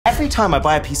Every time I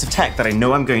buy a piece of tech that I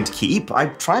know I'm going to keep, I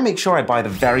try and make sure I buy the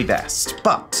very best.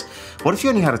 But what if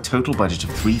you only had a total budget of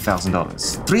 $3,000?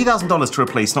 $3,000 to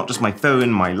replace not just my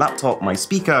phone, my laptop, my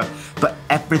speaker, but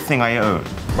everything I own.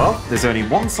 Well, there's only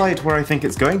one site where I think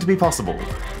it's going to be possible.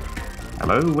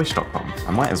 Hello, Wish.com.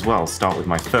 I might as well start with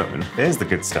my phone. There's the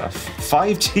good stuff.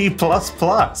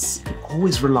 5G++. I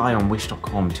always rely on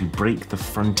Wish.com to break the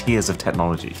frontiers of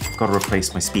technology. I've got to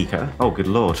replace my speaker. Oh, good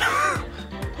lord.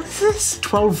 What is this?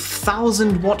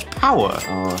 12,000 watt power?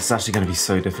 Oh, it's actually going to be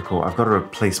so difficult. I've got to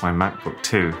replace my MacBook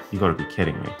too. You got to be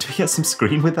kidding me. Do we get some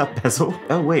screen with that bezel?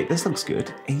 Oh wait, this looks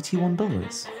good.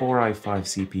 $81. Core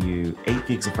i5 CPU, 8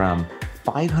 gigs of RAM,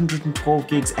 512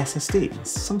 gigs SSD.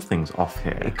 Something's off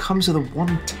here. It comes with a 1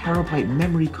 terabyte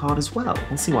memory card as well.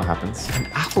 We'll see what happens. An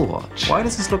Apple Watch. Why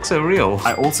does this look so real?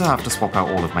 I also have to swap out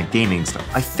all of my gaming stuff.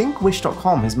 I think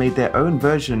Wish.com has made their own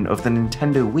version of the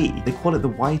Nintendo Wii. They call it the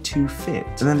Y2 Fit.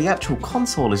 And then the actual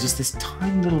console is just this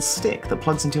tiny little stick that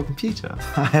plugs into your computer.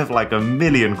 I have like a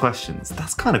million questions.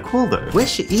 That's kind of cool though.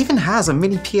 Wish even has a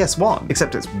mini PS1,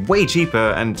 except it's way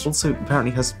cheaper and also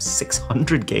apparently has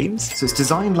 600 games. So it's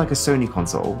designed like a Sony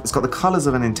console. It's got the colors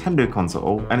of a Nintendo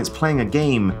console, and it's playing a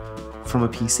game from a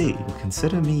PC.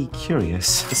 Consider me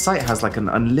curious. The site has like an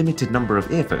unlimited number of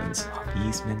earphones. Are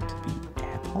these meant to be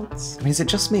AirPods? I mean, is it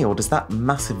just me, or does that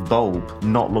massive bulb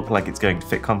not look like it's going to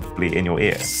fit comfortably in your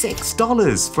ear?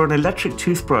 $6 for an electric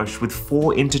toothbrush with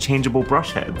 4 interchangeable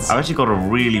brush heads. I've actually got a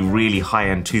really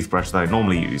high-end toothbrush that I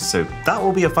normally use, so that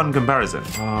will be a fun comparison.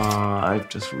 I've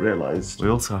just realized we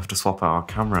also have to swap out our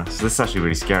camera. So this is actually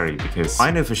really scary because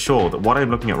I know for sure that what I'm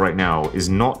looking at right now is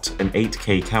not an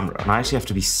 8K camera. And I actually have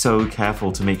to be so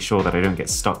careful to make sure that I don't get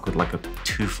stuck with like a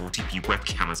 240p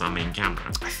webcam as our main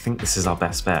camera. I think this is our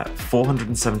best bet.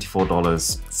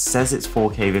 $474, says it's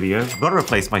 4K video. I've got to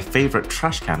replace my favorite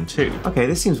trash can too. Okay,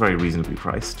 this seems very reasonably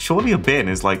priced. Surely a bin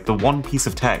is like the one piece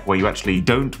of tech where you actually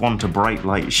don't want a bright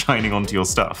light shining onto your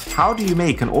stuff. How do you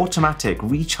make an automatic,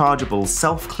 rechargeable,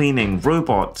 self-cleaning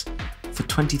robot for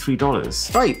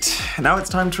 $23? Right, now it's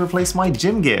time to replace my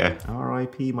gym gear.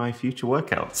 RIP my future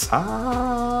workouts.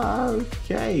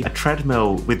 Okay. A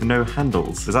treadmill with no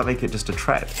handles. Does that make it just a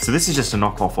tread? So this is just a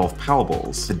knockoff of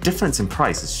Powerballs. The difference in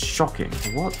price is shocking.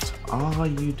 What are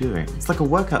you doing? It's like a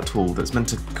workout tool that's meant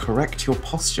to correct your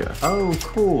posture. Oh,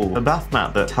 cool. A bath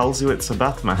mat that tells you it's a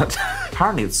bath mat.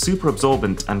 Apparently it's super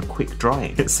absorbent and quick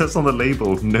drying. It says on the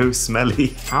label, no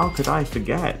smelly. How could I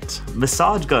forget?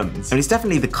 Massage guns. I mean, it's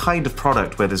definitely the kind of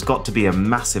product where there's got to be a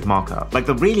massive markup. Like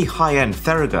the really high-end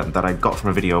Theragun that I got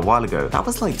from a video a while ago, that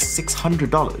was like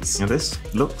 $600. Now this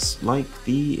looks like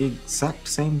the exact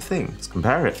same thing. Let's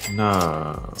compare it.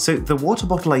 No. So the water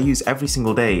bottle I use every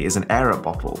single day is an Air-Up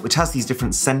bottle, which has these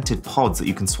different scented pods that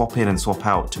you can swap in and swap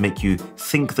out to make you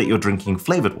think that you're drinking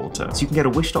flavored water. So you can get a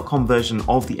Wish.com version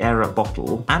of the Air-Up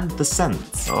bottle and the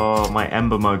scents. Oh, my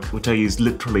Ember mug, which I use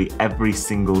literally every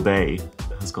single day,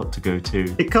 has got to go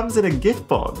too. It comes in a gift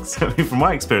box. I mean, from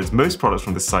my experience, most products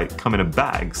from this site come in a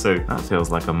bag, so that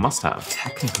feels like a must-have.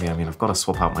 Technically, I mean, I've got to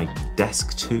swap out my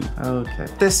desk too. Okay.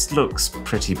 This looks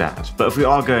pretty bad, but if we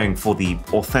are going for the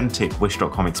authentic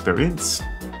Wish.com experience,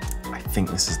 I think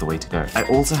this is the way to go. I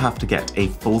also have to get a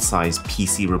full-size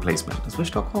PC replacement. Does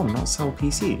Wish.com not sell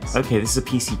PCs? Okay, this is a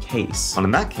PC case. Well,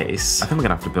 in that case, I think we're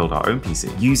gonna have to build our own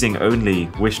PC using only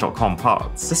Wish.com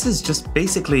parts. This is just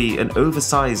basically an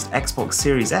oversized Xbox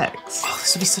Series X. Oh,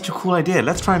 this would be such a cool idea.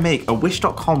 Let's try and make a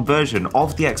Wish.com version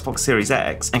of the Xbox Series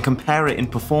X and compare it in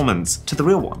performance to the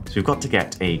real one. So we've got to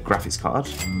get a graphics card,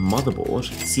 motherboard,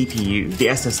 CPU, the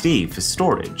SSD for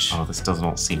storage. Oh, this does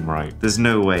not seem right. There's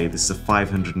no way this is a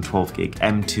 512 gig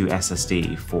M2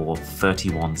 SSD for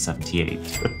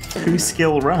 $31.78. 2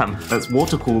 skill RAM. Let's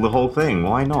water cool the whole thing.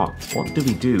 Why not? What do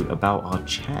we do about our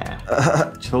chair?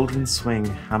 Children's swing,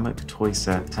 hammock toy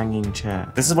set, hanging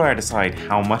chair. This is where I decide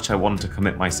how much I want to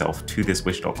commit myself to this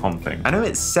Wish.com thing. I know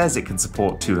it says it can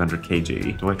support 200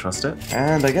 kg. Do I trust it?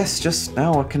 And I guess just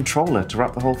now a controller to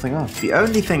wrap the whole thing up. The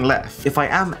only thing left, if I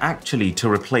am actually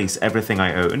to replace everything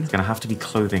I own, it's gonna have to be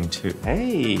clothing too.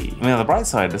 Hey, I mean, on the bright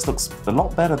side, this looks a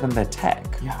lot better than their tech.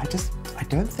 Yeah, I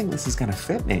don't think this is gonna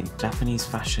fit me. Japanese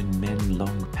fashion men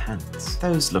long pants.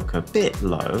 Those look a bit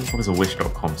low. What is a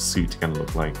Wish.com suit gonna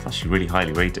look like? It's actually really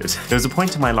highly rated. There was a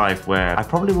point in my life where I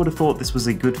probably would have thought this was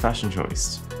a good fashion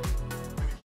choice.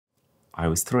 I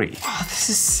was 3. Oh, this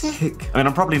is sick. I mean,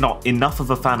 I'm probably not enough of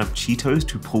a fan of Cheetos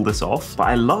to pull this off, but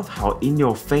I love how in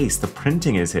your face the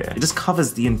printing is here. It just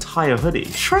covers the entire hoodie.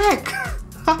 Shrek!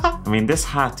 I mean, this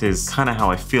hat is kind of how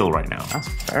I feel right now. That's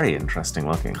very interesting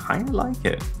looking. Kind of like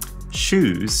it.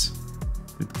 Shoes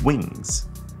with wings.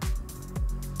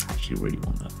 I actually really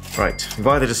want that. Right, we've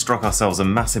either just struck ourselves a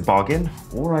massive bargain,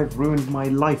 or I've ruined my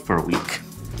life for a week.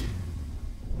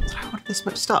 I wanted this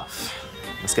much stuff.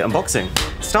 Let's get unboxing.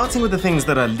 Starting with the things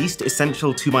that are least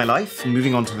essential to my life, and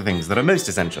moving on to the things that are most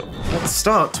essential. Let's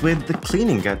start with the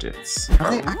cleaning gadgets.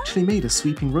 Have they actually made a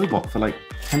sweeping robot for like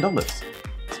 $10?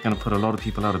 It's gonna put a lot of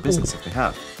people out of business if they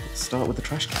have. Let's start with the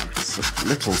trash can. It's a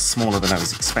little smaller than I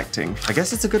was expecting. I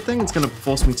guess it's a good thing. It's gonna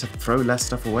force me to throw less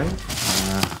stuff away.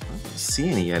 I don't see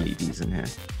any LEDs in here.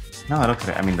 Now I look at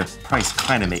it, I mean, the price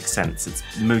kind of makes sense. It's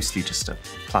mostly just a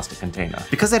plastic container.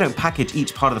 Because they don't package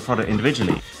each part of the product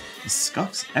individually, there's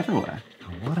scuffs everywhere.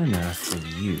 What on earth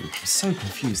are you? I'm so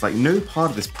confused. Like, no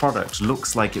part of this product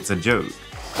looks like it's a joke.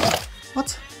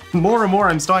 What? More and more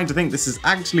I'm starting to think this is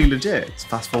actually legit. Let's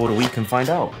fast forward a week and find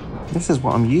out. This is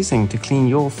what I'm using to clean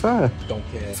your fur. Don't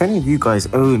care. If any of you guys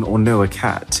own or know a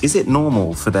cat, is it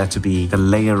normal for there to be a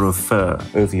layer of fur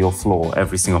over your floor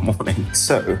every single morning?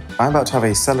 So, I'm about to have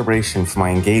a celebration for my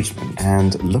engagement,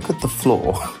 and look at the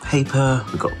floor. Paper,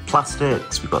 we've got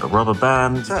plastics, we've got a rubber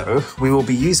band. So, we will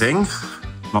be using,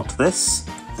 not this,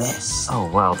 this. Oh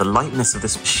wow, the lightness of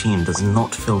this machine does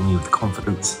not fill me with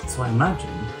confidence. So I imagine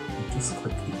you just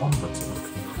click the on button.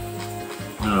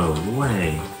 No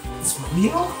way. It's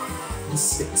real? Let's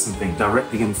stick something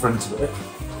directly in front of it.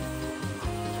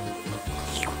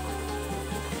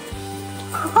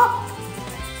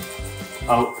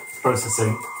 Oh,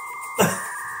 processing.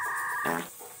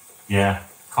 Yeah,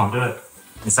 can't do it.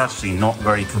 It's actually not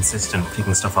very consistent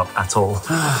picking stuff up at all.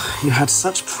 You had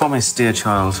such promise, dear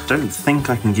child. Don't think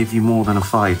I can give you more than a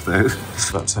 5, though.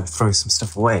 Got to throw some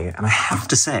stuff away, and I have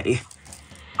to say,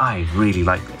 I really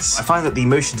like this. I find that the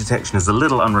motion detection is a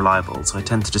little unreliable, so I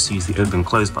tend to just use the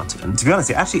open-close button. And to be honest,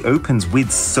 it actually opens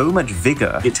with so much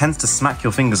vigor, it tends to smack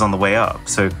your fingers on the way up,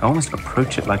 so I almost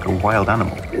approach it like a wild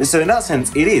animal. So in that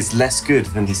sense, it is less good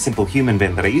than the simple human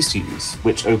bin that I used to use,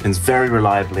 which opens very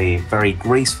reliably, very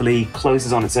gracefully,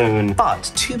 closes on its own.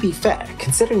 But to be fair,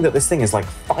 considering that this thing is like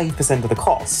 5% of the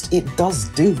cost, it does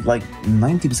do like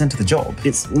 90% of the job.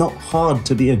 It's not hard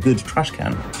to be a good trash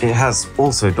can. It has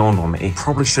also dawned on me,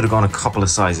 probably should have gone a couple of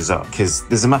sizes up, because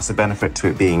there's a massive benefit to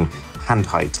it being hand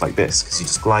height like this, because you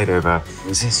just glide over.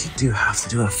 Whereas this, you do have to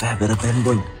do a fair bit of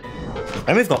bending.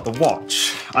 And we've got the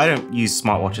watch. I don't use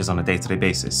smartwatches on a day-to-day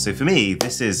basis, so for me,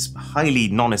 this is highly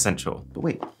non-essential. But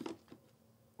wait,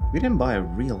 we didn't buy a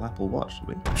real Apple Watch, did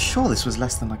we? I'm sure this was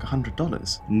less than like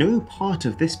 $100. No part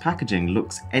of this packaging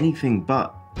looks anything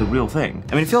but the real thing.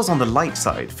 I mean, it feels on the light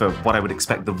side for what I would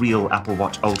expect the real Apple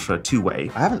Watch Ultra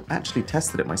 2-way. I haven't actually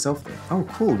tested it myself though. Oh,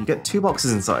 cool, you get 2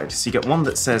 boxes inside. So you get one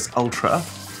that says Ultra,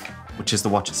 which is the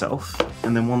watch itself,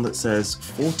 and then one that says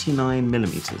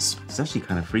 49mm. It's actually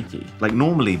kind of freaky. Like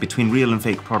normally, between real and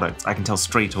fake products, I can tell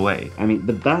straight away. I mean,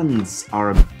 the bands are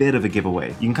a bit of a giveaway.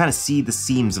 You can kind of see the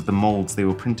seams of the molds they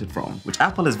were printed from, which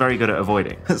Apple is very good at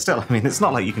avoiding. Still, I mean, it's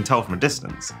not like you can tell from a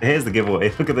distance. Here's the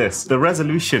giveaway, look at this. The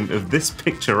resolution of this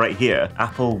picture right here,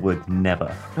 Apple would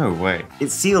never. No way.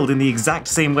 It's sealed in the exact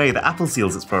same way that Apple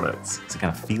seals its products. So it's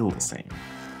gonna feel the same.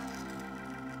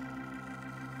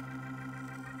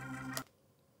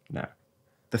 No.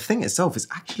 The thing itself is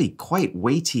actually quite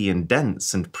weighty and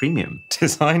dense and premium.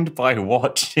 Designed by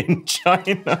Watch in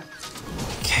China.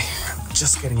 Okay, I'm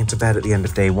just getting into bed at the end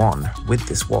of day 1 with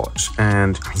this watch,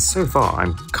 and so far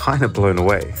I'm kind of blown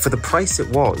away. For the price it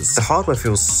was, the hardware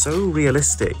feels so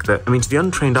realistic that, I mean, to the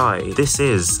untrained eye, this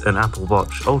is an Apple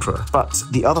Watch Ultra. But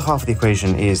the other half of the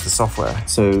equation is the software.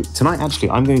 So tonight, actually,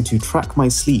 I'm going to track my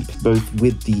sleep, both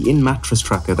with the in-mattress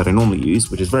tracker that I normally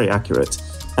use, which is very accurate,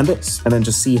 and this, and then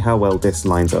just see how well this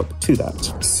lines up to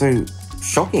that. So,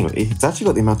 shockingly, it's actually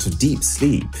got the amount of deep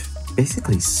sleep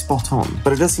basically spot on,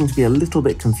 but it does seem to be a little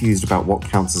bit confused about what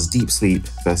counts as deep sleep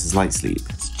versus light sleep.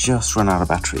 It's just run out of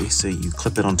battery, so you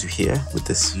clip it onto here with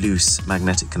this loose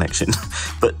magnetic connection.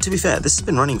 But to be fair, this has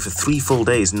been running for 3 full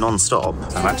days non-stop.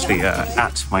 I'm actually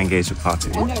at my engagement party.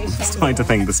 I'm starting to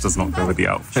think this does not go with the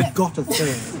outfit. You've got a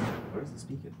thing. Where's the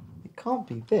speaker? It can't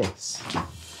be this.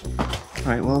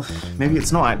 Right, well, maybe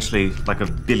it's not actually like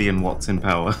 1 billion watts in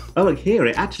power. Oh, look here,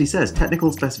 it actually says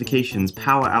technical specifications,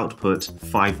 power output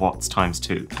 5 watts times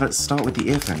 2. Let's start with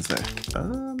the earphones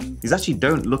though. These actually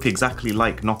don't look exactly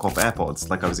like knockoff AirPods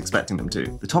like I was expecting them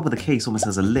to. The top of the case almost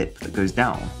has a lip that goes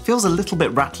down. Feels a little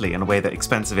bit rattly in a way that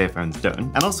expensive earphones don't.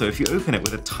 And also, if you open it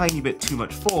with a tiny bit too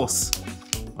much force,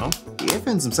 well, the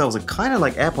earphones themselves are kind of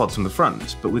like AirPods from the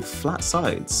front, but with flat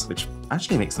sides, which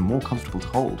actually makes them more comfortable to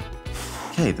hold.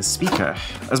 Okay, the speaker.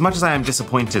 As much as I am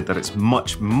disappointed that it's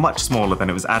much, much smaller than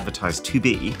it was advertised to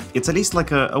be, it's at least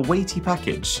like a weighty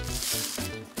package.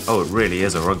 Oh, it really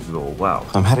is a rugby ball, wow.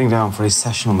 I'm heading down for a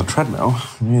session on the treadmill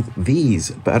with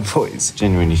these bad boys.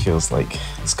 Genuinely feels like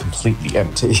it's completely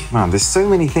empty. Man, there's so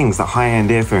many things that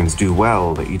high-end earphones do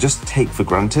well that you just take for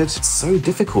granted. It's so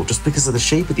difficult just because of the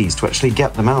shape of these to actually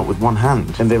get them out with one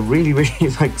hand. And they're really, really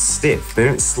like stiff. They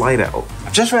don't slide out.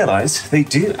 I've just realized they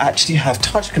do actually have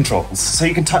touch controls. So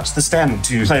you can touch the stem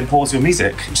to play and pause your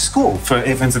music, which is cool for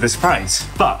earphones of this price.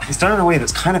 But it's done in a way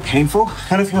that's kind of painful.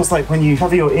 Kind of feels like when you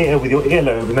cover your ear with your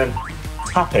earlobe and then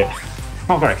tap it.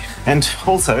 Not great. And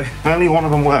also, only one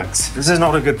of them works. This is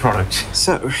not a good product.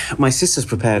 So, my sister's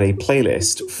prepared a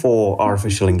playlist for our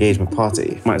official engagement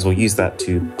party. Might as well use that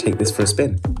to take this for a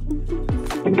spin.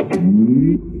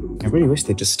 I really wish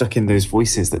they just stuck in those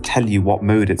voices that tell you what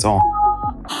mode it's on.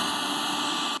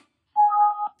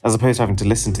 As opposed to having to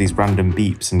listen to these random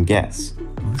beeps and guess.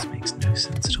 Well, this makes no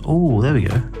sense at all. Oh, there we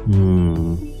go.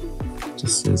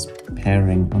 Just says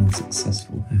pairing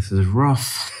unsuccessful. This is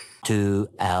rough. 2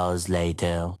 hours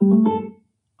later.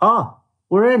 Ah,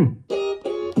 we're in. It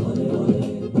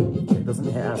doesn't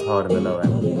hit as hard in the low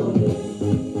end.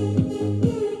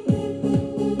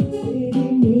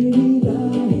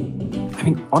 I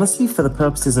mean, honestly, for the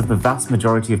purposes of the vast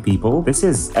majority of people, this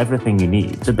is everything you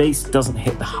need. The bass doesn't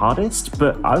hit the hardest,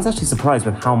 but I was actually surprised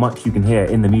with how much you can hear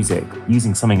in the music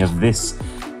using something of this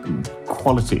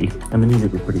quality, and the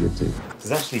music was pretty good too. It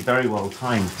was actually very well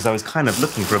timed because I was kind of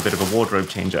looking for a bit of a wardrobe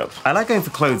change up. I like going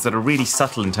for clothes that are really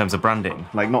subtle in terms of branding,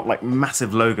 like not like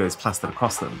massive logos plastered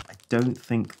across them. I don't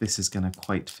think this is gonna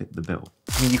quite fit the bill.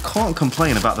 I mean, you can't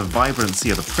complain about the vibrancy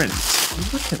of the print.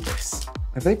 Look at this.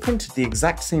 Have they printed the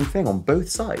exact same thing on both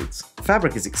sides? The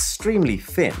fabric is extremely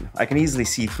thin. I can easily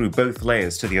see through both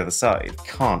layers to the other side.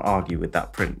 Can't argue with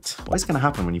that print. What's gonna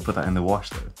happen when you put that in the wash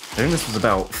though? I think this was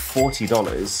about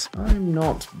 $40. I'm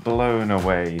not blown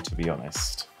away, to be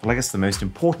honest. Well, I guess the most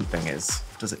important thing is,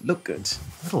 does it look good?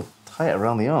 A little tight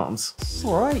around the arms. It's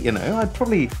all right, you know, I'd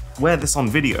probably wear this on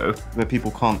video where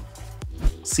people can't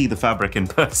see the fabric in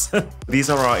person. These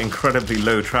are our incredibly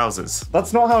low trousers.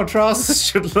 That's not how trousers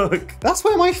should look. That's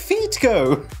where my feet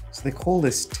go. So they call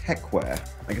this tech wear.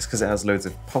 I guess because it has loads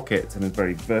of pockets and is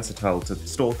very versatile to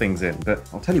store things in. But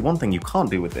I'll tell you one thing you can't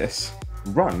do with this.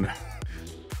 Run.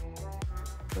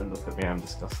 Don't look at me, I'm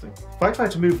disgusting. If I try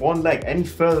to move one leg any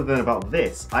further than about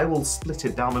this, I will split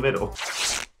it down the middle.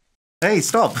 Hey,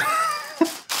 stop.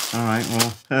 All right,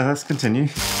 well, let's continue.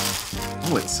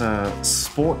 Oh, it's a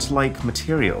sport-like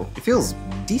material. It feels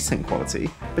decent quality.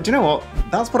 But you know what?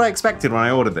 That's what I expected when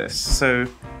I ordered this. So,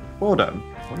 well done.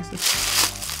 What is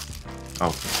this?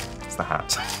 Oh, it's the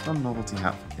hat. A novelty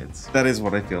hat for kids. That is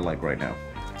what I feel like right now.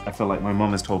 I feel like my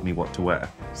mum has told me what to wear.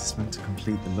 Is this meant to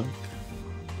complete the look?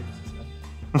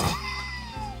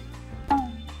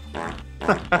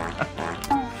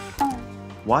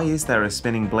 Why is there a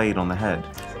spinning blade on the head?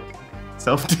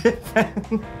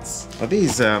 Self-defense. Well,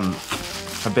 these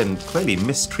have been clearly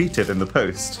mistreated in the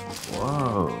post.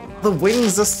 Whoa. The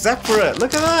wings are separate.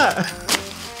 Look at that.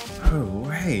 Oh,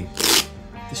 wait.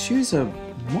 The shoes are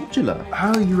modular.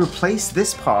 Oh, you replace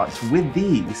this part with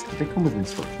these. Did they come with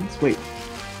instructions? Wait.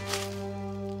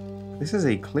 This is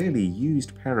a clearly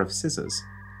used pair of scissors.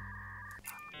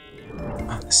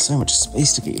 Man, there's so much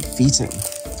space to get your feet in.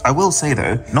 I will say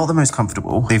though, not the most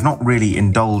comfortable. They've not really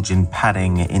indulged in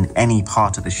padding in any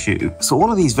part of the shoe. So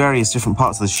all of these various different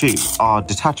parts of the shoe are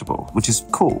detachable, which is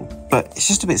cool. But it's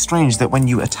just a bit strange that when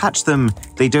you attach them,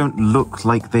 they don't look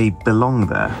like they belong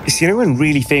there. So you know when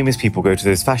really famous people go to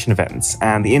those fashion events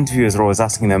and the interviewers are always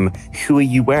asking them, who are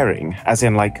you wearing? As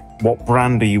in like, what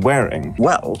brand are you wearing?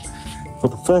 Well, for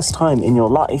the first time in your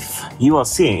life, you are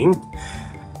seeing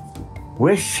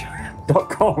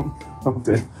Wish.com. Oh,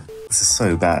 dude. This is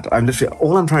so bad.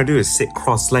 All I'm trying to do is sit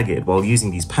cross-legged while using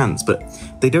these pants, but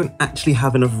they don't actually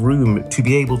have enough room to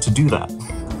be able to do that.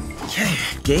 Yeah,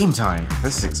 game time.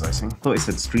 This is exciting. I thought it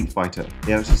said Street Fighter.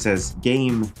 It actually says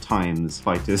Game Times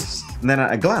Fighters. And then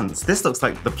at a glance, this looks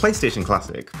like the PlayStation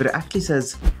Classic, but it actually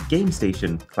says Game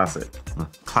Station Classic.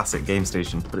 Classic Game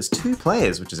Station. But it's 2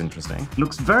 players, which is interesting. It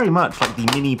looks very much like the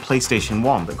mini PlayStation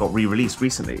 1 that got re-released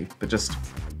recently, but just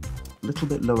a little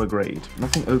bit lower grade.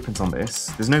 Nothing opens on this.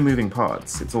 There's no moving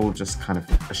parts. It's all just kind of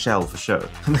a shell for show.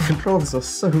 And the controllers are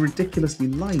so ridiculously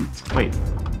light. Wait.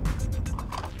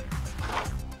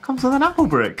 Comes with an Apple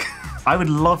brick. I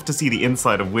would love to see the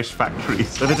inside of Wish factories.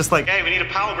 So they're just like, hey, we need a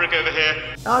power brick over here.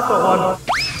 I've got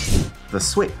one. The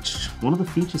Switch. One of the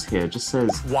features here just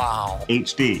says, wow,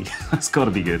 HD. That's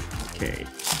gotta be good. Okay.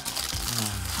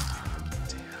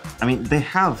 I mean, they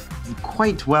have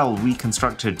quite well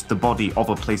reconstructed the body of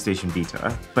a PlayStation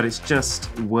Vita, but it's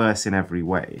just worse in every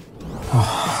way.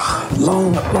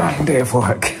 Long day of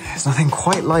work. There's nothing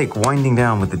quite like winding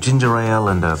down with the ginger ale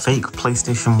and a fake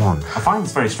PlayStation 1. I find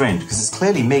this very strange because it's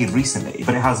clearly made recently,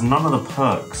 but it has none of the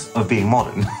perks of being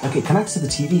modern. Like, it connects to the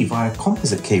TV via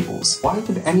composite cables. Why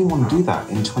would anyone do that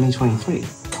in 2023?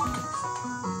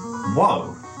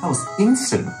 Whoa, that was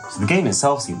instant. So the game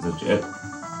itself seems legit.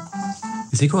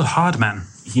 Is he called Hardman?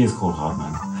 He is called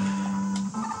Hardman.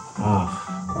 Oh.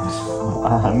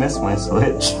 I miss my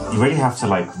Switch. You really have to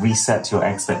like reset your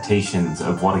expectations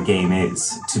of what a game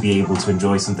is to be able to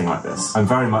enjoy something like this. I'm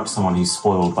very much someone who's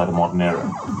spoiled by the modern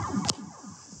era.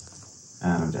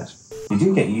 And I'm dead. You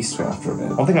do get used to it after a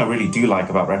bit. One thing I really do like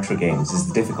about retro games is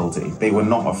the difficulty. They were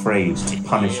not afraid to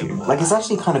punish you. Like, it's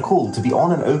actually kind of cool to be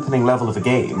on an opening level of a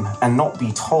game and not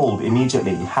be told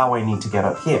immediately how I need to get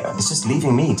up here. It's just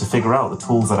leaving me to figure out the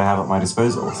tools that I have at my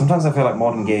disposal. Sometimes I feel like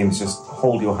modern games just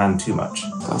hold your hand too much.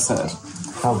 That said,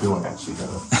 how do I actually do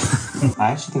it?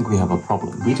 I actually think we have a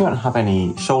problem. We don't have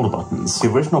any shoulder buttons. The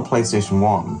original PlayStation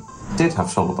 1 did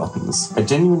have shoulder buttons. I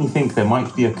genuinely think there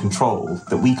might be a control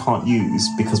that we can't use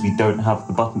because we don't have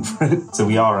the button for it. So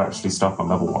we are actually stuck on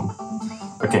level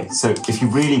 1. Okay, so if you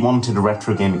really wanted a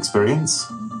retro game experience,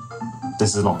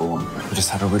 this is not the one. I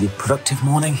just had a really productive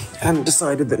morning and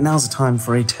decided that now's the time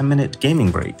for a 10-minute gaming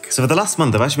break. So for the last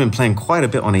month, I've actually been playing quite a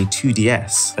bit on a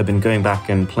 2DS. I've been going back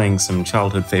and playing some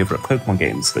childhood favorite Pokemon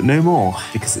games, but no more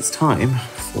because it's time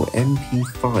for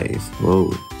MP5.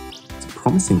 Whoa.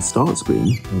 Promising start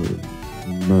screen.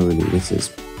 Holy moly, this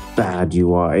is bad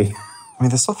UI. I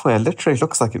mean, the software literally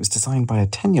looks like it was designed by a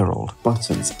 10-year-old.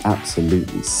 Buttons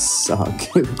absolutely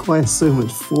suck. It requires so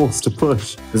much force to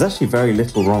push. There's actually very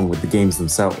little wrong with the games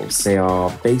themselves. They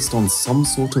are based on some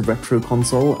sort of retro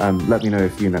console. Let me know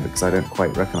if you know, because I don't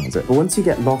quite recognize it. But once you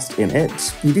get lost in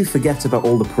it, you do forget about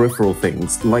all the peripheral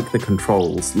things, like the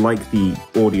controls, like the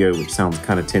audio, which sounds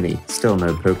kind of tinny. Still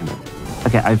no Pokemon.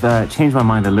 Okay, I've changed my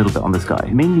mind a little bit on this guy,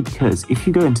 mainly because if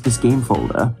you go into this game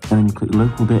folder and then you click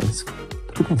local disk,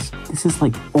 look at this. This is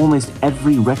like almost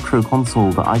every retro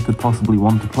console that I could possibly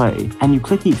want to play. And you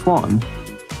click each one,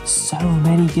 so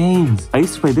many games. I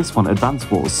used to play this one, Advance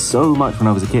Wars, so much when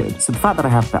I was a kid. So the fact that I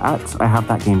have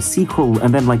that game's sequel,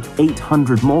 and then like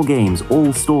 800 more games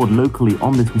all stored locally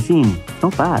on this machine,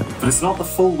 not bad. But it's not the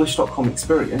full Wish.com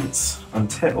experience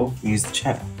until you use the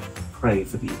chair. Pray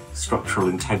for the structural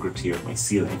integrity of my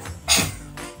ceiling.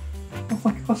 Oh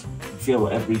my god. I feel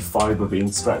every fibre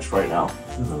being stretched right now.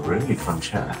 This is a really fun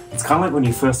chair. It's kind of like when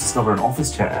you first discover an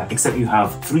office chair, except you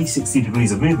have 360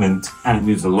 degrees of movement and it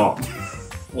moves a lot.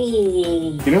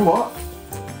 You know what?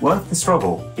 Worth the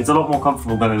struggle. It's a lot more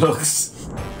comfortable than it looks.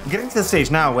 I'm getting to the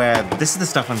stage now where this is the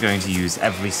stuff I'm going to use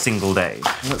every single day.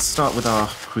 Let's start with our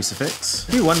crucifix.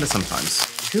 I do wonder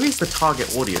sometimes, who is the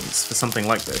target audience for something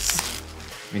like this?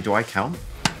 I mean, do I count?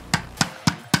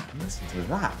 Listen to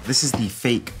that. This is the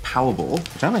fake Powerball,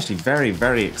 which I'm actually very,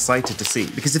 very excited to see.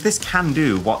 Because if this can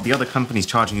do what the other company's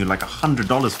charging you like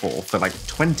 $100 for like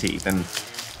 20, then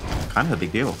kind of a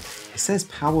big deal. It says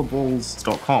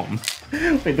powerballs.com.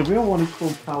 Wait, the real one is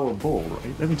called Powerball,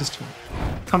 right? Let me just check.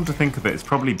 Come to think of it, it's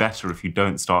probably better if you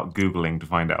don't start Googling to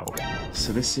find out.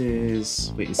 So this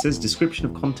is, wait, it says description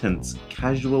of contents,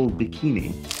 casual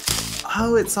bikini.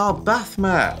 Oh, it's our bath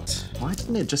mat. Why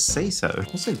didn't it just say so?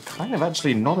 Also, kind of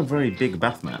actually not a very big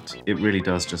bath mat. It really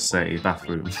does just say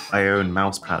bathroom. I own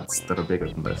mouse pads that are bigger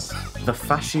than this. The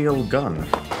fascial gun.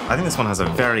 I think this one has a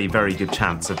very, very good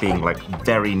chance of being like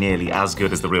very nearly as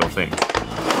good as the real thing.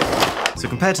 So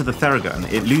compared to the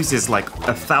Theragun, it loses like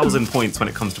 1,000 points when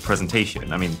it comes to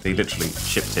presentation. I mean, they literally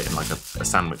shipped it in like a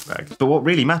sandwich bag. But what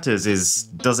really matters is,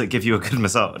 does it give you a good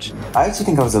massage? I actually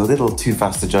think I was a little too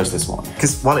fast to judge this one.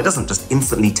 Because while it doesn't just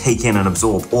instantly take in and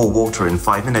absorb all water in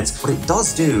 5 minutes, what it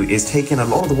does do is take in a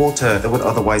lot of the water that would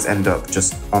otherwise end up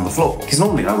just on the floor. Because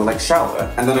normally I will like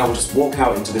shower, and then I will just walk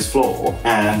out into this floor,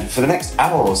 and for the next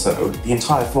hour or so, the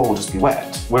entire floor will just be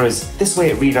wet. Whereas this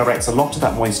way it redirects a lot of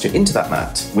that moisture into that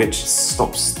mat, which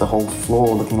stops the whole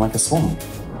floor looking like a swamp.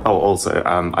 Oh, also,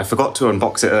 I forgot to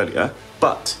unbox it earlier,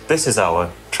 but this is our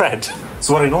tread.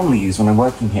 So what I normally use when I'm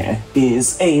working here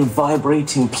is a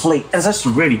vibrating plate. It's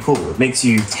actually really cool. It makes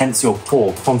you tense your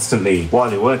core constantly while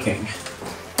you're working.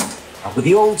 Out with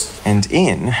the old and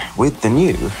in with the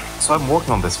new. So I'm working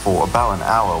on this for about an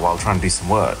hour while trying to do some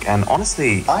work, and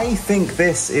honestly, I think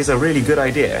this is a really good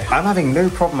idea. I'm having no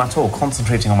problem at all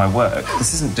concentrating on my work.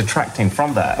 This isn't detracting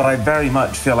from that, but I very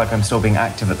much feel like I'm still being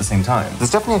active at the same time. There's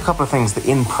definitely a couple of things that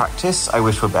in practice I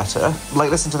wish were better.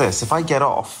 Like, listen to this. If I get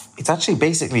off, it's actually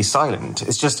basically silent.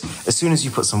 It's just, as soon as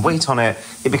you put some weight on it,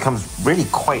 it becomes really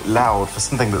quite loud for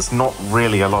something that's not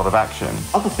really a lot of action.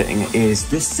 Other thing is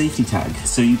this safety tag.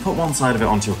 So you put one side of it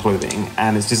onto your clothing,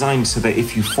 and it's designed so that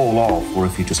if you fall fall off, or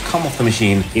if you just come off the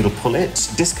machine, it'll pull it,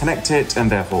 disconnect it,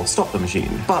 and therefore stop the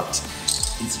machine. But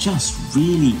it's just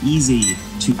really easy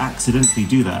to accidentally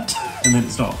do that, and then it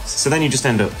stops. So then you just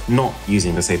end up not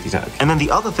using the safety tag. And then the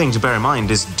other thing to bear in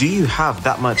mind is, do you have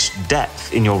that much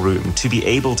depth in your room to be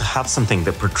able to have something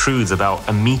that protrudes about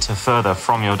a meter further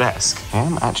from your desk? I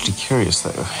am actually curious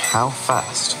though, how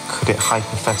fast could it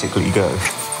hypothetically go?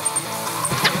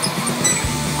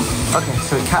 Okay,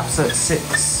 so it caps at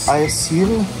 6, I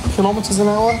assume, kilometers an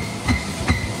hour?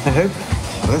 I hope.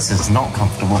 This is not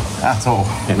comfortable at all.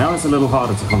 Okay, now it's a little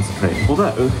harder to concentrate.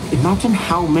 Although, imagine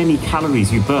how many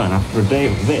calories you burn after a day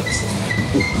of this.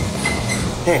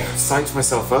 Hey, I've psyched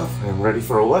myself up. I'm ready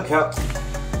for a workout.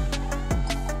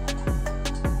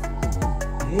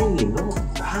 Hey, not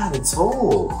bad at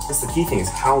all. That's the key thing, is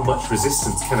how much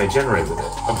resistance can I generate with it.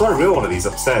 I've got a real one of these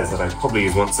upstairs that I probably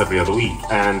use once every other week,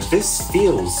 and this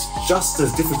feels just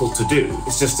as difficult to do.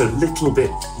 It's just a little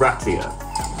bit rattlier.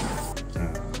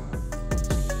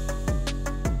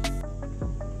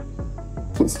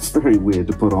 It's very weird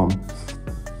to put on.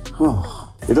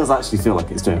 Oh, it does actually feel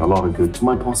like it's doing a lot of good to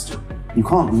my posture. You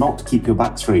can't not keep your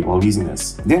back straight while using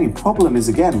this. The only problem is,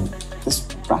 again, this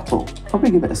rattle.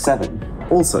 Probably give it a 7.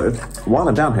 Also, while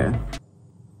I'm down here,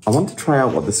 I want to try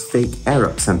out what this fake air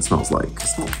up scent smells like.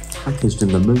 It's not packaged in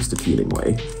the most appealing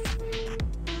way.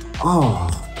 Oh,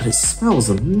 but it smells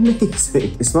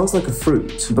amazing. It smells like a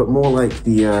fruit, but more like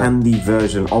the candy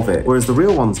version of it, whereas the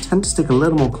real ones tend to stick a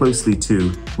little more closely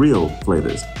to real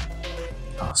flavors.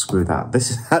 Oh, screw that.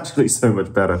 This is actually so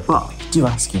much better. But do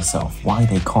ask yourself why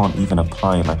they can't even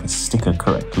apply like a sticker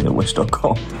correctly at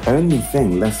Wish.com. Only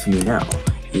thing left for me now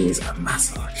is a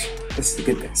massage. This is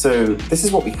the good bit. So this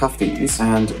is what we have to use,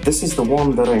 and this is the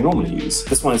one that I normally use.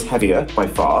 This one is heavier by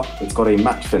far. It's got a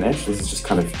matte finish. This is just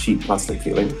kind of cheap plastic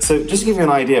feeling. So just to give you an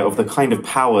idea of the kind of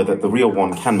power that the real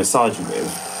one can massage you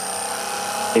with,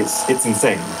 it's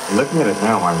insane. Looking at it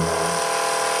now,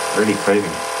 I'm really craving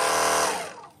it.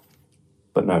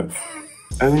 But no.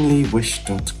 Only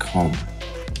Wish.com.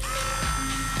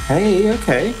 Hey,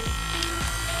 okay.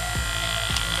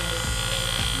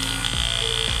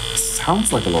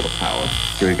 Sounds like a lot of power.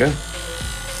 Here we go.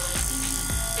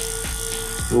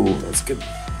 Ooh, that's good.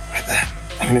 Right there.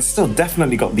 I mean, it's still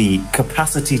definitely got the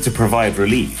capacity to provide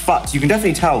relief, but you can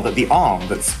definitely tell that the arm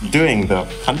that's doing the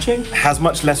punching has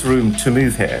much less room to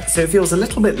move here. So it feels a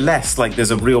little bit less like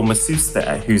there's a real masseuse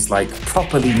there who's like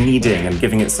properly kneading and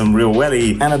giving it some real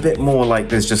welly, and a bit more like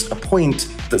there's just a point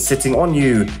that's sitting on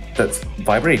you that's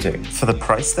vibrating. For the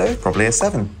price though, probably a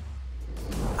 7.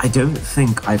 I don't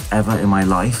think I've ever in my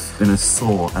life been as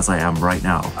sore as I am right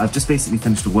now. I've just basically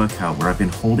finished a workout where I've been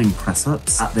holding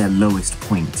press-ups at their lowest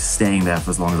point, staying there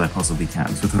for as long as I possibly can.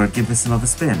 So I thought I'd give this another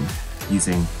spin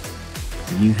using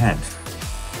the new head.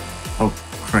 Oh,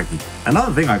 crikey.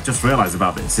 Another thing I've just realized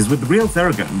about this is with the real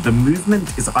Theragun, the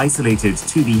movement is isolated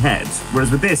to the head,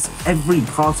 whereas with this, every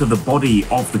part of the body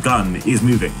of the gun is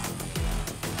moving.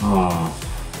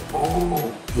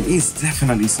 Oh, it is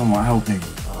definitely somewhat helping.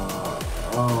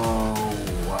 Oh,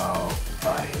 wow.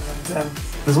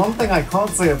 There's one thing I can't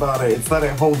say about it, it's that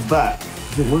it holds back.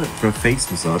 Does it work for a face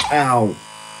massage? Ow!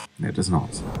 No, it does not.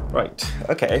 Right,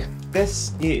 okay.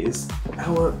 This is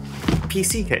our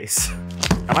PC case.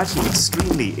 I'm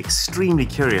actually extremely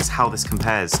curious how this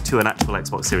compares to an actual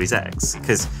Xbox Series X,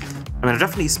 because I mean, I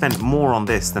definitely spent more on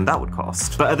this than that would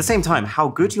cost. But at the same time, how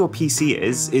good your PC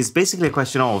is basically a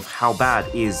question of how bad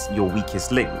is your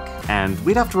weakest link. And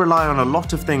we'd have to rely on a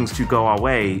lot of things to go our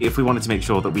way if we wanted to make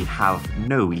sure that we have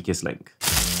no weakest link.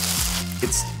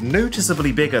 It's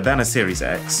noticeably bigger than a Series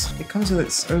X. It comes with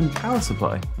its own power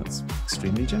supply. That's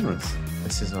extremely generous.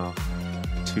 This is our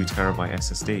 2 terabyte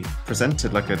SSD.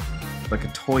 Presented like a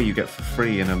toy you get for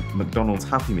free in a McDonald's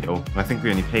Happy Meal. I think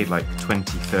we only paid like $20,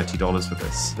 $30 for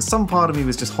this. But some part of me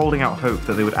was just holding out hope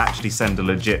that they would actually send a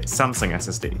legit Samsung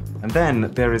SSD. And then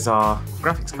there is our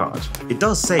graphics card. It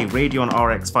does say Radeon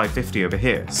RX 550 over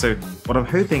here, so what I'm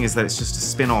hoping is that it's just a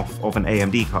spin-off of an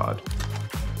AMD card.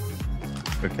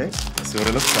 Okay, let's see what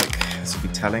it looks like. This will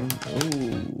be telling.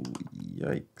 Oh,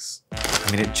 yikes.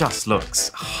 I mean, it just looks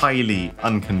highly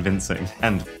unconvincing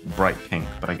and bright pink,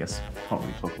 but I guess we can't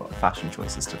really talk about fashion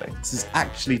choices today. This is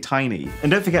actually tiny.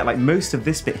 And don't forget, like, most of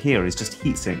this bit here is just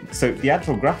heatsink. So the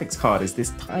actual graphics card is this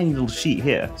tiny little sheet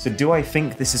here. So do I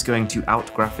think this is going to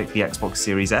out-graphic the Xbox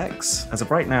Series X? As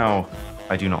of right now,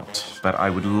 I do not, but I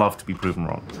would love to be proven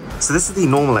wrong. So this is the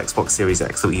normal Xbox Series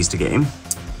X that we used to game.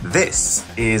 This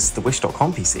is the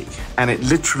Wish.com PC, and it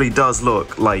literally does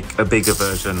look like a bigger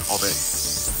version of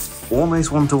it.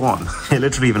 almost one-to-one. It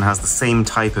literally even has the same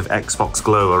type of Xbox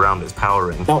glow around its power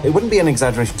ring. Now, it wouldn't be an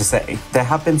exaggeration to say there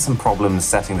have been some problems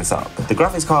setting this up. The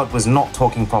graphics card was not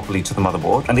talking properly to the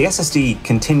motherboard, and the SSD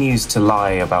continues to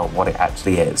lie about what it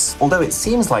actually is. Although it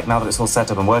seems like now that it's all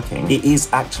set up and working, it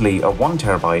is actually a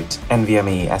 1TB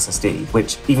NVMe SSD,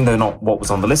 which, even though not what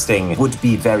was on the listing, would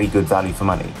be very good value for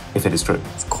money, if it is true.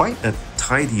 It's quite a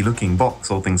tidy looking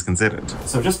box, all things considered.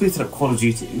 So I've just booted up Call of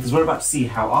Duty because we're about to see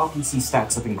how our PC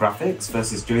stacks up in graphics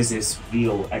versus Joseph's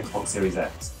real Xbox Series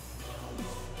X.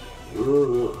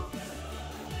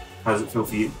 How does it feel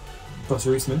for you?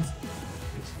 Buttery smooth.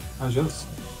 How's yours?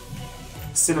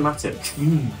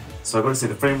 Cinematic. So I've got to say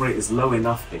the frame rate is low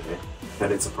enough here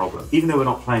that it's a problem. Even though we're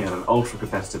not playing at an ultra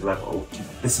competitive level,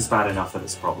 this is bad enough that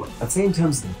it's a problem. I'd say in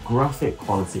terms of graphic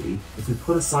quality, if we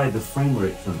put aside the frame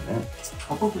rate from it, it's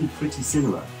probably pretty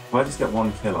similar. If I just get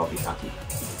one kill, I'll be happy.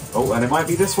 Oh, and it might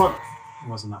be this one. It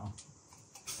wasn't that one.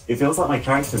 It feels like my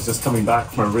character's just coming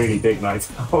back from a really big night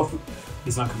out.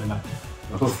 He's not coming back.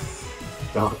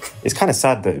 Dark. It's kind of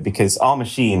sad though, because our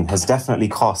machine has definitely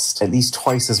cost at least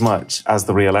twice as much as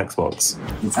the real Xbox.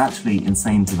 It's actually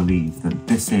insane to believe that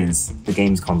this is the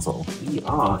games console. We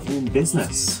are in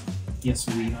business. Yes,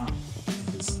 we are.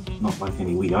 It's not like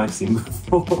any Wii I've seen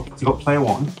before. So you've got Player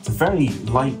One. It's a very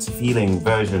light feeling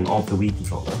version of the Wii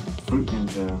controller. Fruit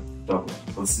Ninja Double.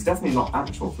 Well, this is definitely not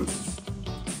actual Fruit Ninja.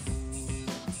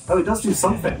 Oh, it does do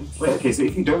something. Wait, okay, so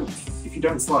if you don't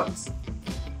slice.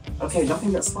 Okay,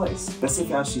 nothing gets sliced. Let's see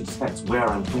if it actually detects where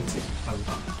I'm pointing.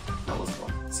 That was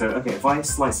one. So, okay, if I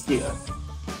slice here,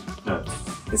 no,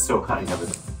 it's still cutting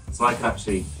everything. So I can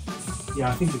actually... Yeah,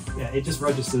 I think it just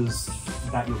registers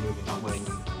that you're moving, not where you're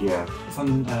moving. Yeah. If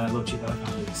I'm low cheap, that I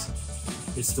found it's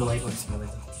still 8 looks for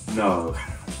later. No.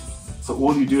 So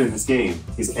all you do in this game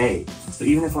is A. So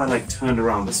even if I like turned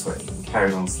around this way and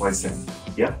carried on slicing,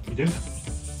 yeah? You're doing it.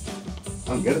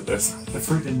 I'm good at this. The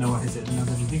fruit didn't know what hit it and knows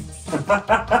anything.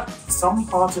 Some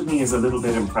part of me is a little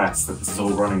bit impressed that this is all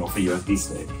running off a USB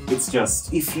stick. It's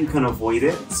just, if you can avoid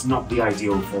it, it's not the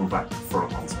ideal form factor for a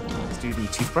console. Let's do the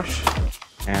toothbrush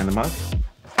and the mug.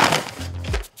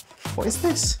 What is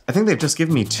this? I think they've just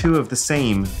given me 2 of the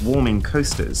same warming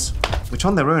coasters, which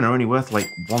on their own are only worth like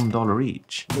 $1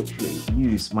 each. Literally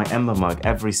use my Ember mug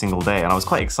every single day, and I was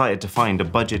quite excited to find a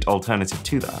budget alternative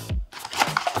to that.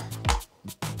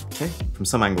 Okay, from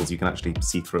some angles you can actually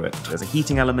see through it. There's a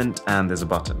heating element and there's a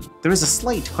button. There is a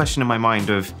slight question in my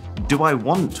mind of, do I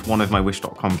want one of my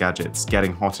Wish.com gadgets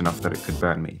getting hot enough that it could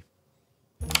burn me?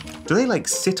 Do they like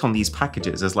sit on these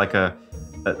packages as like a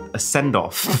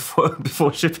send-off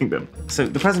before shipping them? So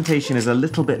the presentation is a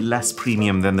little bit less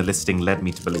premium than the listing led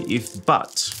me to believe,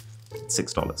 but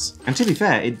 $6. And to be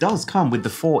fair, it does come with the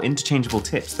 4 interchangeable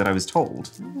tips that I was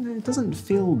told. It doesn't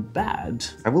feel bad.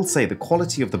 I will say the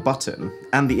quality of the button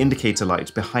and the indicator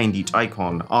light behind each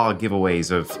icon are giveaways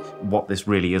of what this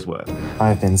really is worth.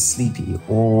 I've been sleepy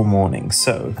all morning,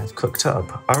 so I've cooked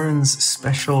up Arun's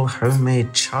special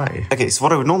homemade chai. Okay, so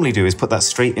what I would normally do is put that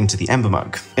straight into the Ember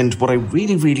mug. And what I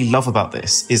really, really love about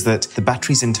this is that the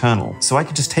battery's internal. So I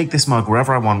can just take this mug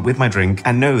wherever I want with my drink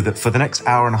and know that for the next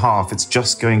hour and a half, it's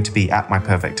just going to be at my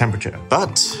perfect temperature.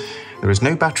 But there is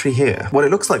no battery here. What it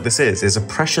looks like this is a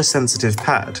pressure sensitive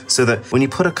pad, so that when you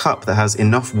put a cup that has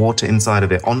enough water inside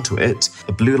of it onto it,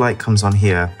 the blue light comes on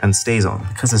here and stays on.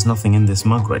 Because there's nothing in this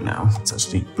mug right now, it's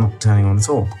actually not turning on at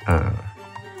all.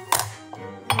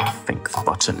 I think the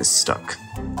button is stuck.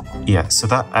 Yeah, so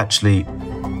that actually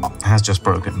has just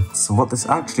broken. So what this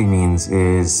actually means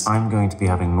is I'm going to be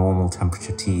having normal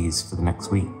temperature teas for the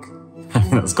next week. I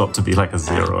mean, that's got to be like a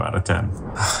 0 out of 10.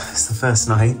 It's the first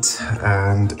night,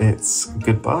 and it's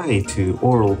goodbye to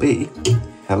Oral-B.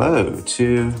 Hello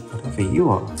to whatever you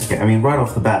are. Okay, I mean, right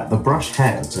off the bat, the brush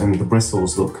head and the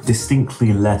bristles look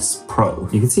distinctly less pro.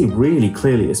 You can see really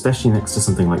clearly, especially next to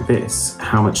something like this,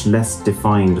 how much less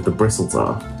defined the bristles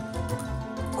are.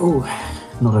 Oh,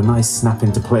 not a nice snap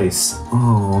into place.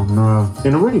 Oh no.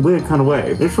 In a really weird kind of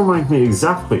way, this reminds me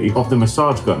exactly of the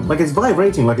massage gun. Like, it's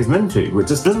vibrating like it's meant to, it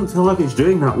just doesn't feel like it's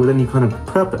doing that with any kind of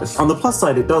purpose. On the plus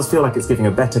side, it does feel like it's giving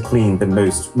a better clean than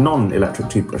most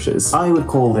non-electric toothbrushes. I would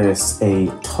call this a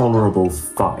tolerable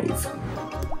 5.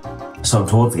 So I'm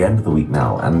towards the end of the week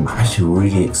now, and I'm actually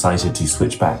really excited to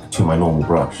switch back to my normal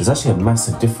brush. There's actually a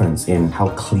massive difference in how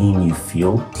clean you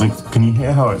feel. Like, can you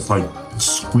hear how it's like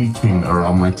squeaking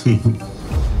around my teeth?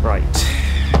 Right,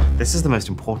 this is the most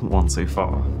important one so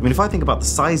far. I mean, if I think about the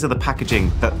size of the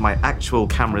packaging that my actual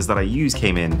cameras that I use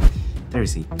came in, there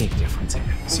is a big difference here.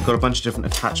 So you've got a bunch of different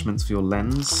attachments for your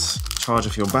lens. charger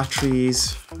for your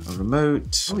batteries, a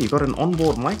remote. Oh, you got an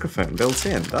onboard microphone built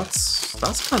in. That's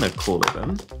kind of cool of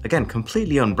them. Again,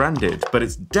 completely unbranded, but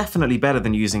it's definitely better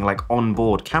than using like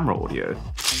onboard camera audio.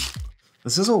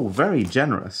 This is all very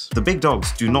generous. The big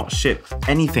dogs do not ship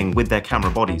anything with their camera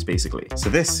bodies, basically. So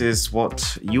this is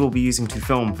what you will be using to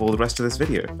film for the rest of this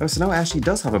video. Oh, so now it actually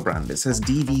does have a brand. It says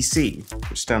DVC,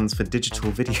 which stands for Digital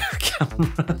Video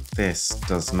Camera. This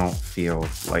does not feel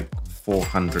like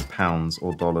 £400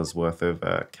 or dollars worth of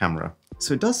camera.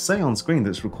 So it does say on screen that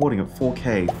it's recording at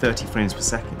 4K, 30 frames per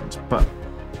second, but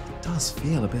it does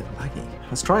feel a bit laggy.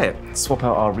 Let's try it. Swap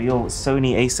out our real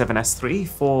Sony a7S III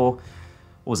for,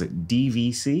 what was it,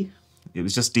 DVC? It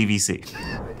was just DVC.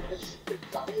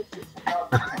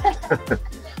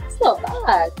 It's not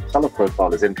bad. Color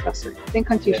profile is interesting. I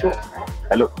think I'm too short.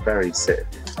 They look very sick.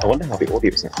 I wonder how the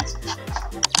audio sounds.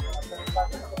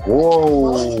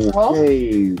 Whoa,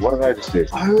 okay, what did I just do?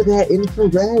 Oh, they're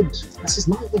infrared. This is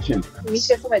night vision. You need to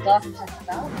get my glasses and check it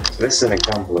out. So this is an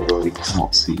example of where we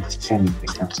cannot see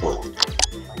anything at all.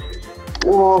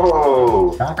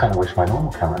 Whoa! Now I kind of wish my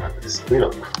normal camera had this. We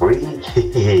look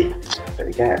freaky. But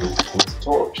again, it's a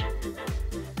torch.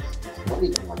 It's not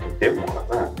even like a dim one like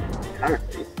that.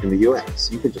 Apparently, in the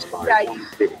US, you can just buy one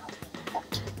big.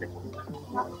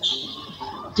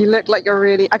 You look like you're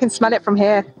really... I can smell it from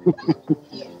here.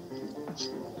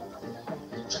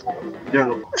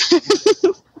 Yeah.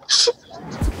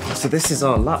 So this is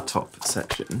our laptop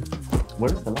section.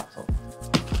 Where is the laptop?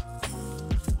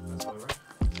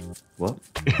 What?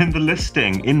 In the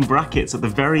listing, in brackets at the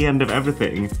very end of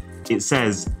everything, it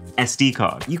says SD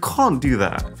card. You can't do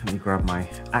that. Let me grab my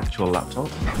actual laptop.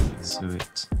 So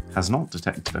it has not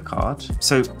detected a card.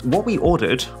 So what we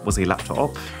ordered was a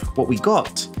laptop. What we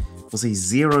got was a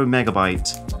 0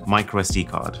 megabyte micro SD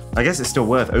card. I guess it's still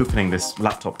worth opening this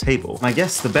laptop table. And I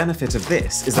guess the benefit of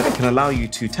this is that it can allow you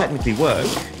to technically work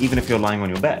even if you're lying on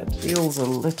your bed. Feels a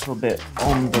little bit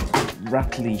on the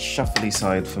rattly, shuffly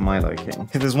side for my liking.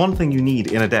 If there's one thing you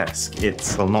need in a desk,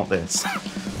 it's, well, not this.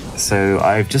 So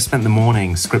I've just spent the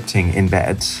morning scripting in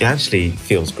bed. It actually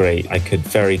feels great. I could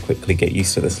very quickly get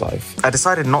used to this life. I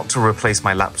decided not to replace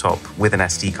my laptop with an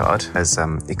SD card, as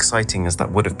exciting as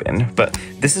that would have been, but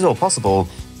this is all possible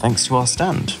thanks to our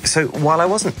stand. So while I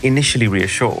wasn't initially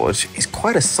reassured, it's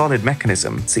quite a solid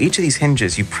mechanism. So each of these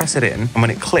hinges, you press it in, and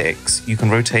when it clicks, you can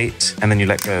rotate, and then you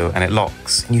let go, and it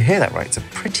locks. And you hear that, right? It's a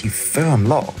pretty firm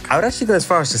lock. I would actually go as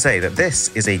far as to say that this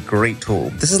is a great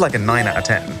tool. This is like a 9 out of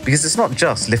 10, because it's not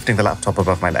just lifting the laptop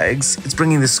above my legs, it's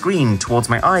bringing the screen towards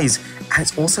my eyes, and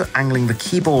it's also angling the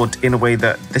keyboard in a way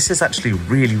that this is actually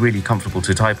really, really comfortable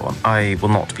to type on. I will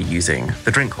not be using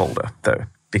the drink holder, though,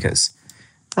 because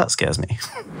that scares me.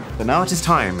 But now it is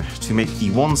time to make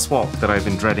the one swap that I've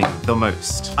been dreading the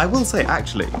most. I will say,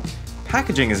 actually,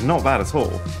 packaging is not bad at all.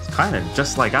 It's kind of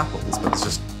just like Apple's, but it's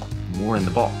just more in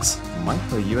the box.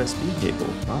 Micro USB cable,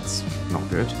 that's not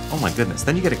good. Oh my goodness,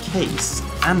 then you get a case,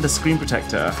 and a screen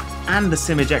protector, and a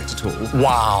SIM ejector tool.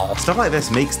 Wow. Stuff like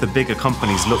this makes the bigger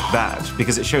companies look bad,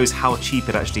 because it shows how cheap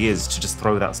it actually is to just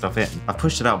throw that stuff in. I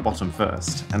pushed it out bottom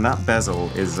first, and that bezel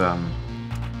is,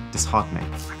 disheartening.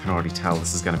 I can already tell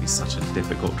this is going to be such a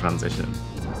difficult transition.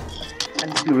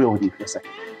 Let me be real with you for a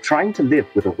second. Trying to live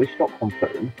with a Wish.com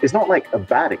phone is not like a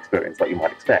bad experience like you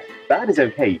might expect. Bad is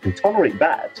okay, you can tolerate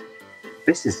bad.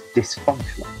 This is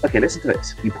dysfunctional. Okay, listen to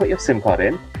this. You put your SIM card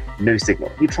in, no signal.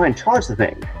 You try and charge the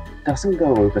thing, doesn't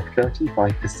go over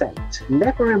 35%.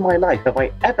 Never in my life have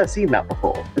I ever seen that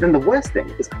before. But then the worst thing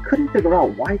is I couldn't figure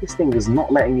out why this thing was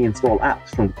not letting me install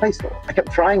apps from the Play Store. I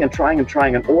kept trying and trying and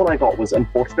trying, and all I got was,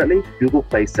 unfortunately, Google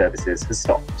Play Services has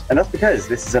stopped. And that's because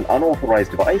this is an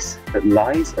unauthorized device that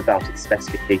lies about its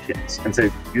specifications. And so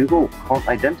Google can't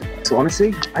identify. So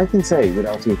honestly, I can say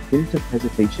without a hint of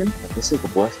hesitation that this is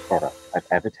the worst product I've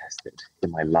ever tested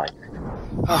in my life.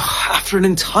 After an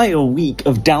entire week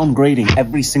of downgrading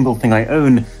every single thing I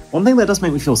own, one thing that does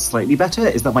make me feel slightly better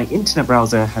is that my internet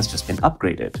browser has just been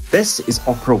upgraded. This is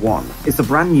Opera One. It's the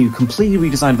brand new, completely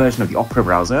redesigned version of the Opera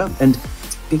browser, and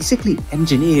basically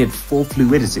engineered for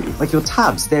fluidity. Like your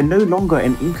tabs, they're no longer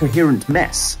an incoherent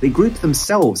mess. They group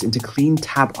themselves into clean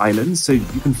tab islands so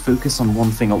you can focus on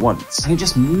one thing at once. And it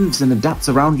just moves and adapts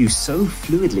around you so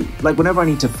fluidly. Like whenever I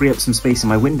need to free up some space in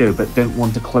my window but don't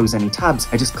want to close any tabs,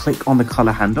 I just click on the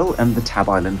color handle and the tab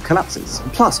island collapses.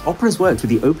 Plus, Opera's worked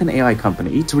with the OpenAI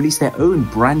company to release their own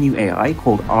brand new AI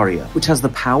called Aria, which has the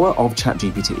power of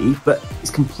ChatGPT, but is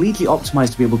completely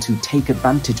optimized to be able to take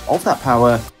advantage of that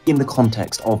power in the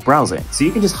context of browsing. So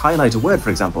you can just highlight a word, for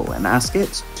example, and ask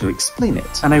it to explain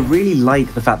it. And I really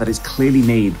like the fact that it's clearly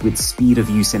made with speed of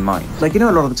use in mind. Like, you know,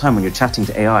 a lot of the time when you're chatting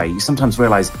to AI, you sometimes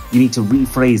realize you need to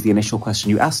rephrase the initial question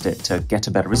you asked it to get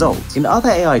a better result. In other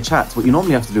AI chats, what you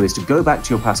normally have to do is to go back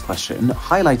to your past question,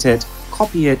 highlight it,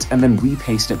 copy it, and then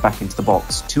repaste it back into the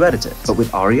box to edit it. But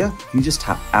with Aria, you just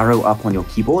tap arrow up on your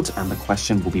keyboard and the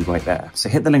question will be right there. So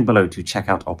hit the link below to check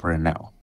out Opera now.